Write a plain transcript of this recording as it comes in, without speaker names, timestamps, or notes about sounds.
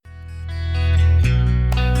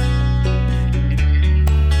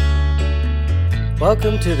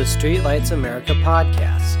Welcome to the Streetlights America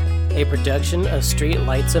podcast, a production of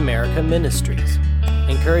Streetlights America Ministries,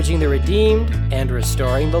 encouraging the redeemed and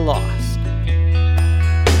restoring the lost.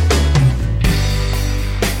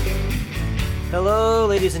 Hello,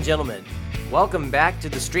 ladies and gentlemen. Welcome back to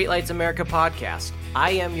the Streetlights America podcast.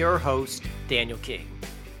 I am your host, Daniel King.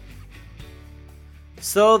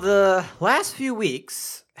 So the last few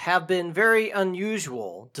weeks have been very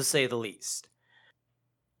unusual, to say the least.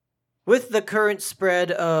 With the current spread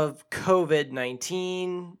of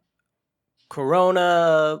COVID-19,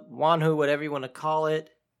 Corona, Wanhu, whatever you want to call it,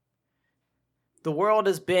 the world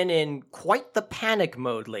has been in quite the panic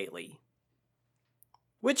mode lately.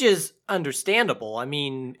 Which is understandable. I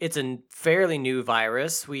mean, it's a fairly new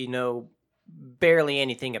virus we know barely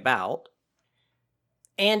anything about.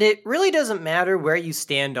 And it really doesn't matter where you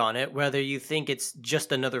stand on it, whether you think it's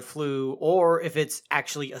just another flu or if it's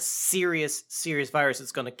actually a serious virus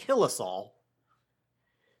that's going to kill us all.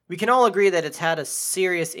 We can all agree that it's had a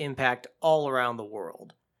serious impact all around the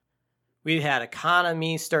world. We've had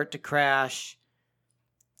economies start to crash.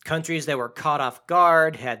 Countries that were caught off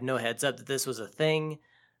guard, had no heads up that this was a thing,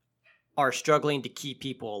 are struggling to keep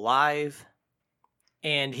people alive.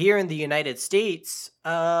 And here in the United States,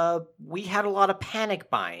 we had a lot of panic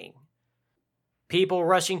buying. People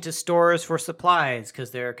rushing to stores for supplies because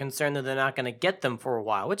they're concerned that they're not going to get them for a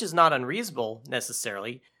while, which is not unreasonable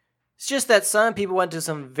necessarily. It's just that some people went to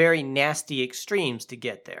some very nasty extremes to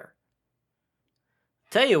get there.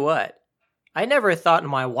 Tell you what, I never thought in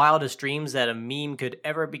my wildest dreams that a meme could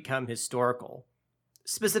ever become historical.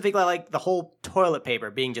 Specifically like the whole toilet paper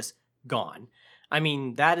being just gone. I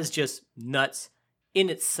mean, that is just nuts in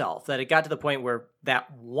itself, that it got to the point where that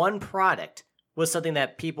one product was something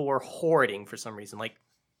that people were hoarding for some reason. Like,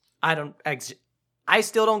 I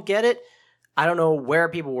still don't get it. I don't know where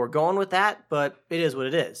people were going with that, but it is what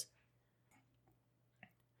it is.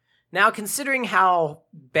 Now, considering how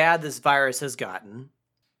bad this virus has gotten,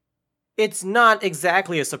 it's not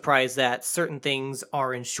exactly a surprise that certain things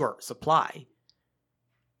are in short supply.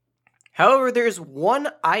 However, there's one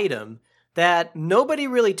item that nobody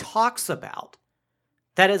really talks about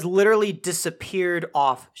that has literally disappeared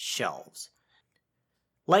off shelves.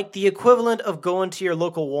 Like the equivalent of going to your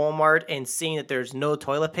local Walmart and seeing that there's no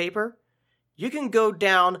toilet paper, you can go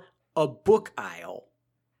down a book aisle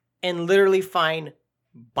and literally find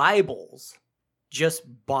Bibles just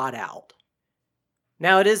bought out.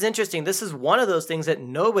 Now, it is interesting. This is one of those things that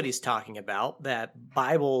nobody's talking about, that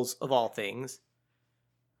Bibles, of all things,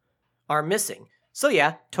 are missing. So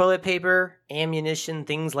yeah, toilet paper, ammunition,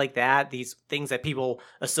 things like that, these things that people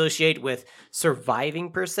associate with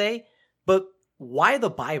surviving per se. But why the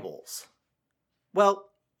Bibles? Well,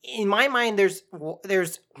 in my mind, there's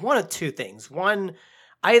one of two things. One,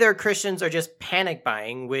 either Christians are just panic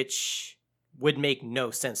buying, which would make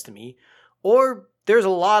no sense to me, or there's a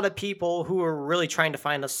lot of people who are really trying to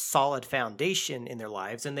find a solid foundation in their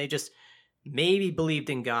lives, and they just maybe believed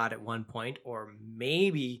in God at one point, or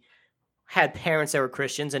maybe had parents that were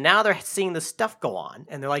Christians, and now they're seeing this stuff go on,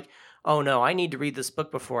 and they're like, oh no, I need to read this book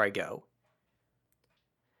before I go.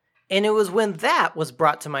 And it was when that was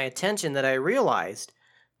brought to my attention that I realized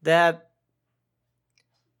that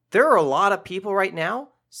there are a lot of people right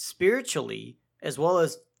now, spiritually, as well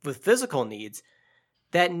as with physical needs,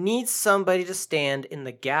 that need somebody to stand in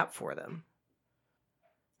the gap for them.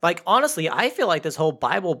 Like, honestly, I feel like this whole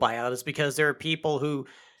Bible buyout is because there are people who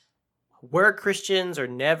were Christians or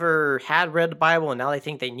never had read the Bible, and now they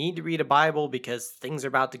think they need to read a Bible because things are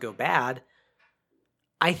about to go bad.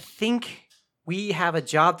 I think we have a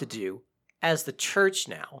job to do as the church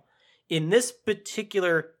now in this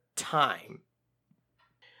particular time.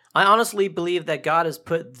 I honestly believe that God has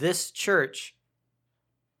put this church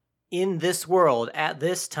in this world at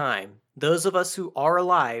this time, those of us who are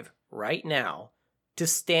alive right now, to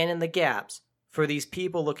stand in the gaps for these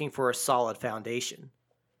people looking for a solid foundation.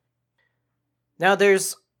 Now,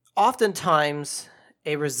 there's oftentimes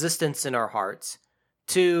a resistance in our hearts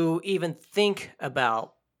to even think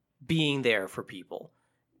about being there for people.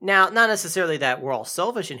 Now, not necessarily that we're all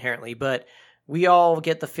selfish inherently, but we all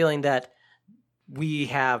get the feeling that we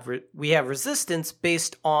have resistance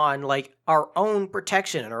based on like our own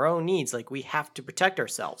protection and our own needs. Like, we have to protect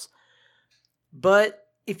ourselves. But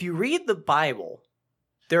if you read the Bible,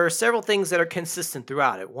 there are several things that are consistent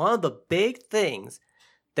throughout it. One of the big things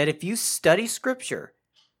that if you study Scripture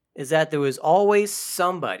is that there was always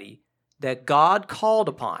somebody that God called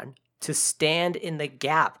upon to stand in the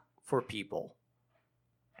gap for people.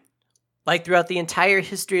 Like throughout the entire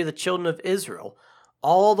history of the children of Israel,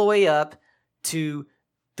 all the way up to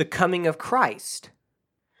the coming of Christ,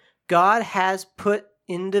 God has put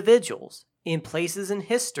individuals in places in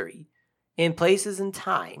history, in places in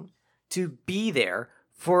time, to be there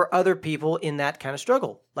for other people in that kind of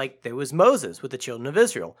struggle. Like there was Moses with the children of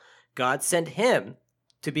Israel. God sent him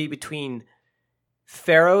to be between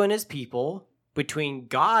Pharaoh and his people, between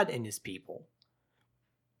God and his people.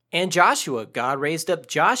 And Joshua, God raised up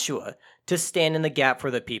Joshua to stand in the gap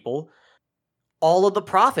for the people. All of the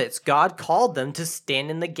prophets, God called them to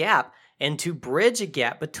stand in the gap and to bridge a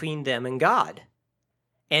gap between them and God.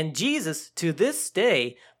 And Jesus, to this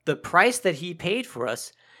day, the price that he paid for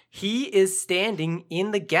us, he is standing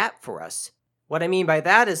in the gap for us. What I mean by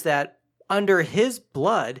that is that under his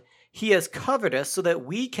blood, he has covered us so that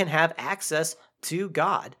we can have access to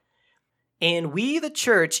God. And we, the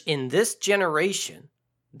church in this generation,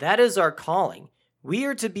 that is our calling. We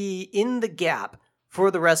are to be in the gap for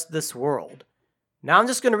the rest of this world. Now I'm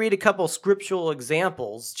just going to read a couple scriptural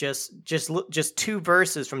examples, just two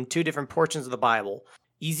verses from two different portions of the Bible.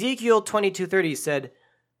 Ezekiel 22:30 said,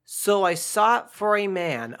 "So I sought for a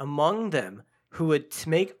man among them who would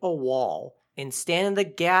make a wall and stand in the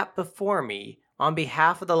gap before me on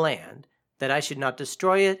behalf of the land, that I should not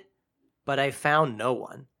destroy it, but I found no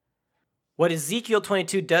one." What Ezekiel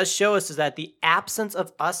 22 does show us is that the absence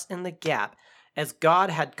of us in the gap, as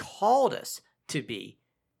God had called us to be,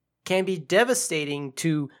 can be devastating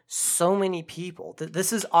to so many people.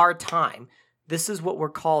 This is our time. This is what we're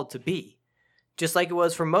called to be. Just like it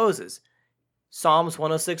was for Moses. Psalms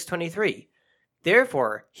 106:23.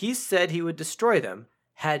 "Therefore he said he would destroy them,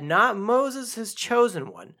 had not Moses his chosen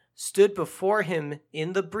one stood before him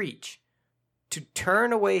in the breach, to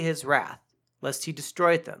turn away his wrath, lest he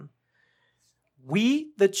destroyed them."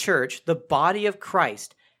 We, the church, the body of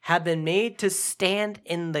Christ, have been made to stand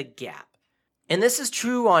in the gap. And this is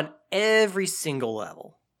true on every single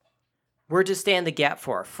level. We're to stand the gap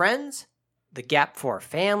for our friends, the gap for our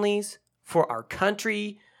families, for our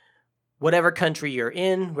country, whatever country you're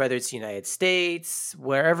in, whether it's the United States,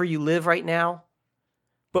 wherever you live right now.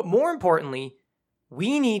 But more importantly,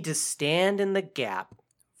 we need to stand in the gap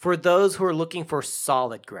for those who are looking for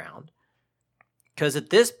solid ground. Because at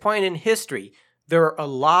this point in history, there are a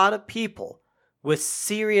lot of people with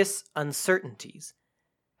serious uncertainties.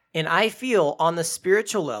 And I feel on the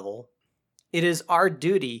spiritual level, it is our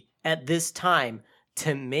duty at this time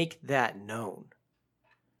to make that known.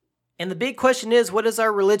 And the big question is, what does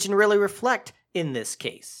our religion really reflect in this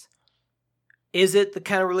case? Is it the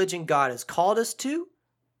kind of religion God has called us to?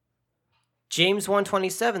 James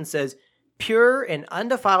 1:27 says, "Pure and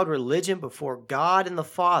undefiled religion before God and the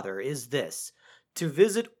Father is this, to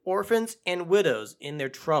visit orphans and widows in their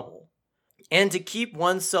trouble, and to keep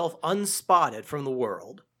oneself unspotted from the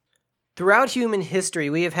world." Throughout human history,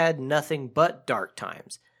 we have had nothing but dark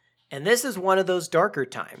times, and this is one of those darker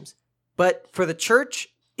times. But for the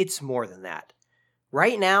church, it's more than that.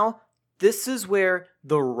 Right now, this is where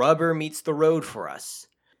the rubber meets the road for us.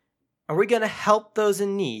 Are we going to help those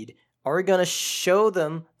in need? Are we going to show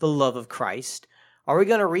them the love of Christ? Are we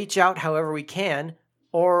going to reach out however we can?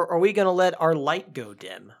 Or are we going to let our light go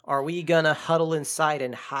dim? Are we going to huddle inside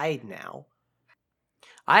and hide now?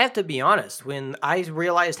 I have to be honest, when I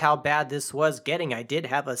realized how bad this was getting, I did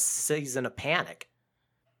have a season of panic.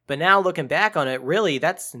 But now looking back on it, really,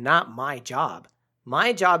 that's not my job.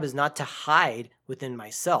 My job is not to hide within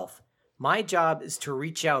myself. My job is to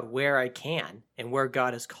reach out where I can and where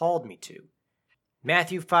God has called me to.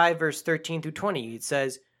 Matthew 5, verse 13 through 20, it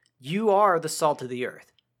says, "You are the salt of the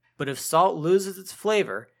earth. But if salt loses its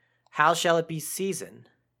flavor, how shall it be seasoned?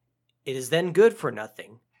 It is then good for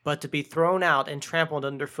nothing, but to be thrown out and trampled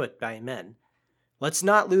underfoot by men." Let's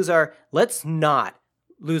not lose our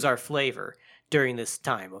flavor during this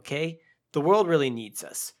time, okay? The world really needs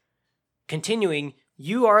us. Continuing,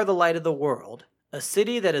 "You are the light of the world. A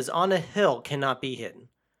city that is on a hill cannot be hidden.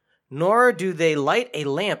 Nor do they light a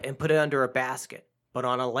lamp and put it under a basket, but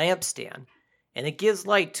on a lampstand, and it gives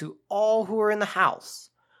light to all who are in the house.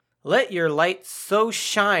 Let your light so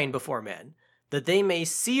shine before men, that they may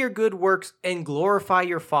see your good works and glorify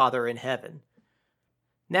your Father in heaven."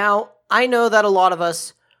 Now, I know that a lot of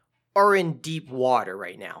us are in deep water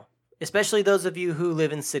right now, especially those of you who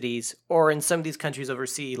live in cities or in some of these countries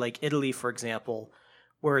overseas, like Italy, for example,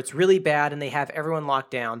 where it's really bad and they have everyone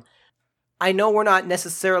locked down. I know we're not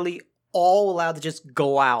necessarily all allowed to just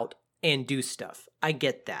go out and do stuff. I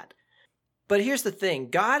get that. But here's the thing.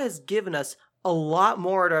 God has given us a lot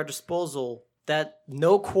more at our disposal that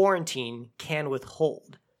no quarantine can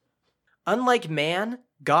withhold. Unlike man,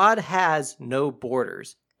 God has no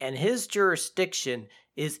borders, and his jurisdiction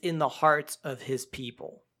is in the hearts of his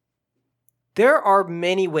people. There are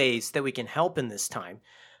many ways that we can help in this time.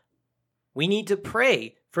 We need to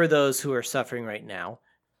pray for those who are suffering right now.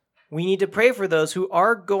 We need to pray for those who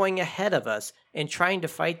are going ahead of us and trying to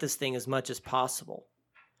fight this thing as much as possible.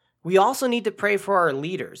 We also need to pray for our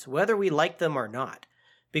leaders, whether we like them or not,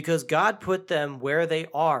 because God put them where they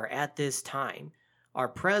are at this time. Our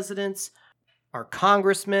presidents, our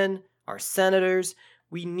congressmen, our senators,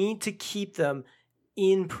 we need to keep them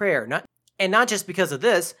in prayer. Not just because of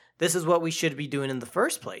this is what we should be doing in the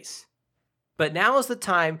first place. But now is the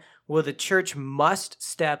time where the church must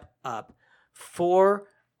step up for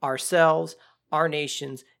ourselves, our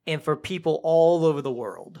nations, and for people all over the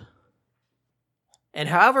world. And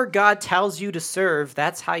however God tells you to serve,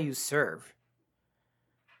 that's how you serve.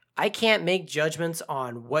 I can't make judgments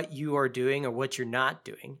on what you are doing or what you're not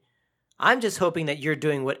doing. I'm just hoping that you're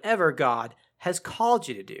doing whatever God has called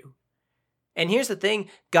you to do. And here's the thing,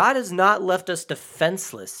 God has not left us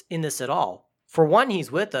defenseless in this at all. For one,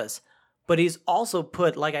 He's with us, but He's also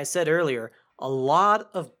put, like I said earlier, a lot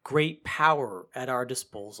of great power at our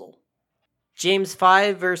disposal. James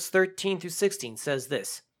 5 verse 13 through 16 says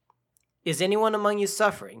this, "Is anyone among you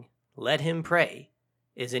suffering? Let him pray.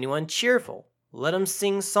 Is anyone cheerful? Let him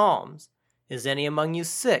sing psalms. Is any among you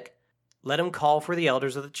sick? Let him call for the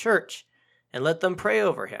elders of the church, and let them pray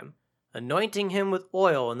over him, anointing him with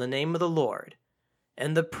oil in the name of the Lord.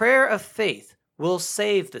 And the prayer of faith will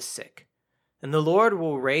save the sick, and the Lord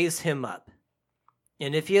will raise him up.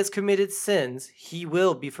 And if he has committed sins, he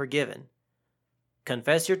will be forgiven.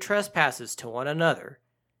 Confess your trespasses to one another,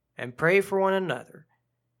 and pray for one another,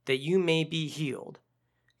 that you may be healed.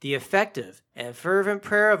 The effective and fervent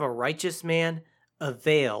prayer of a righteous man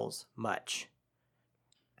avails much."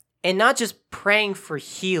 And not just praying for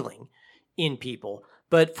healing in people,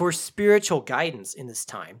 but for spiritual guidance in this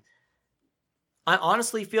time. I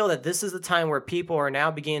honestly feel that this is the time where people are now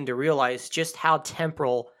beginning to realize just how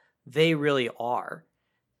temporal they really are,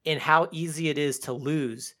 and how easy it is to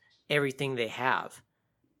lose everything they have.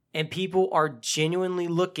 And people are genuinely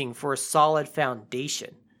looking for a solid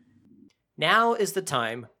foundation. Now is the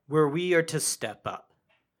time where we are to step up.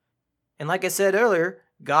 And like I said earlier,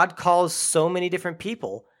 God calls so many different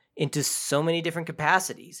people into so many different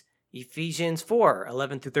capacities. Ephesians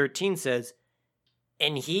 4:11 through 13 says,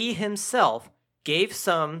 "And He Himself gave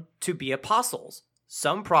some to be apostles,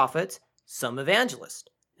 some prophets, some evangelists,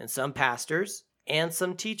 and some pastors, and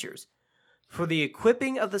some teachers, for the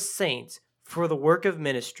equipping of the saints, for the work of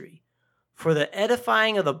ministry, for the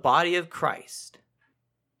edifying of the body of Christ,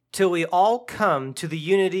 till we all come to the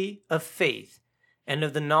unity of faith and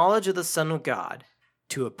of the knowledge of the Son of God,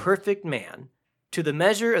 to a perfect man, to the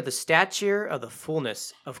measure of the stature of the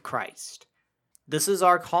fullness of Christ." This is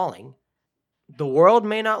our calling. The world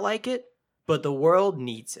may not like it, but the world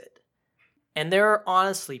needs it. And there are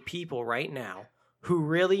honestly people right now who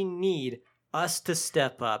really need us to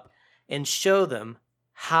step up and show them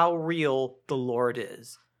how real the Lord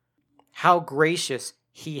is, how gracious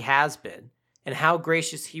He has been, and how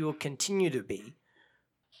gracious He will continue to be.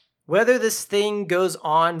 Whether this thing goes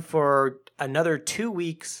on for another 2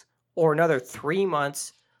 weeks or another 3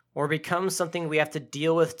 months, or becomes something we have to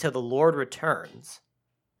deal with till the Lord returns,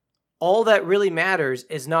 all that really matters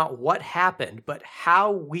is not what happened, but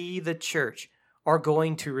how we, the church, are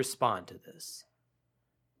going to respond to this.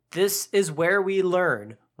 This is where we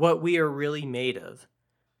learn what we are really made of.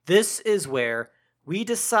 This is where we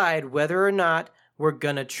decide whether or not we're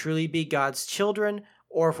going to truly be God's children,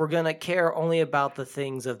 or if we're going to care only about the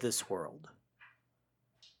things of this world.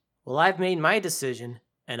 Well, I've made my decision,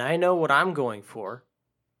 and I know what I'm going for.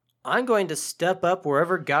 I'm going to step up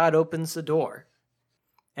wherever God opens the door.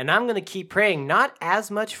 And I'm going to keep praying not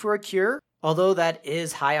as much for a cure, although that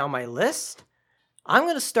is high on my list. I'm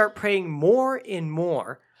going to start praying more and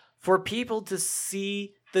more for people to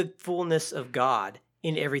see the fullness of God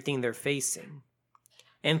in everything they're facing.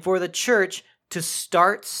 And for the church to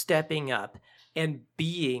start stepping up and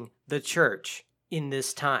being the church in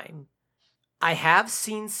this time. I have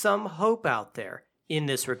seen some hope out there in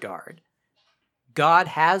this regard. God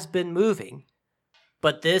has been moving,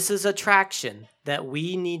 but this is a traction that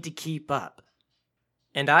we need to keep up.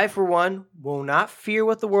 And I, for one, will not fear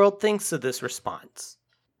what the world thinks of this response,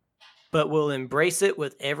 but will embrace it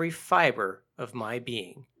with every fiber of my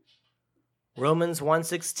being. Romans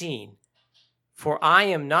 1:16, "For I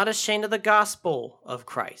am not ashamed of the gospel of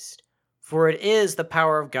Christ, for it is the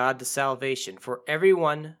power of God to salvation for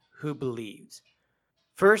everyone who believes,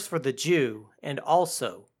 first for the Jew and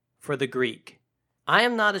also for the Greek." I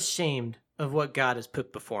am not ashamed of what God has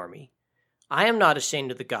put before me. I am not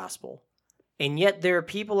ashamed of the gospel. And yet there are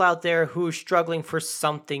people out there who are struggling for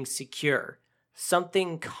something secure,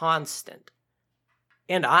 something constant.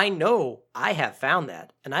 And I know I have found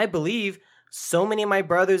that, and I believe so many of my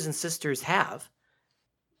brothers and sisters have.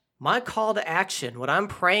 My call to action, what I'm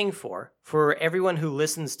praying for everyone who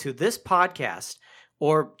listens to this podcast,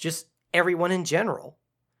 or just everyone in general,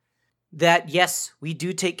 that yes, we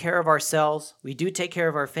do take care of ourselves, we do take care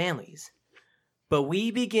of our families, but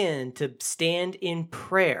we begin to stand in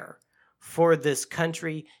prayer for this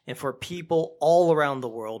country and for people all around the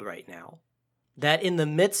world right now. That in the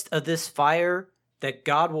midst of this fire, that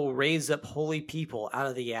God will raise up holy people out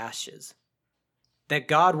of the ashes. That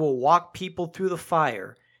God will walk people through the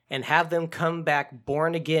fire and have them come back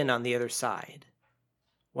born again on the other side.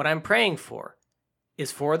 What I'm praying for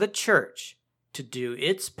is for the church to do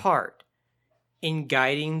its part in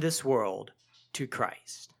guiding this world to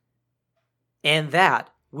Christ. And that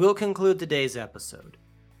will conclude today's episode.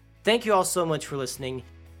 Thank you all so much for listening.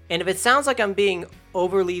 And if it sounds like I'm being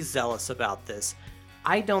overly zealous about this,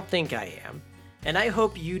 I don't think I am. And I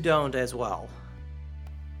hope you don't as well.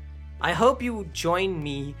 I hope you join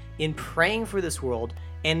me in praying for this world,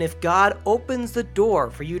 and if God opens the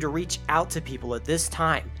door for you to reach out to people at this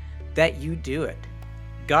time, that you do it.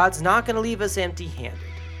 God's not going to leave us empty-handed.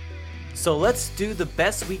 So let's do the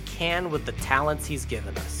best we can with the talents He's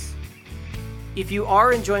given us. If you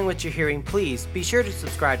are enjoying what you're hearing, please be sure to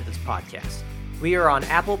subscribe to this podcast. We are on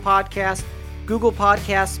Apple Podcasts, Google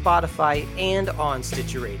Podcasts, Spotify, and on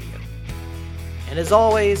Stitcher Radio. And as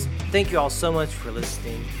always, thank you all so much for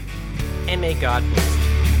listening, and may God bless you.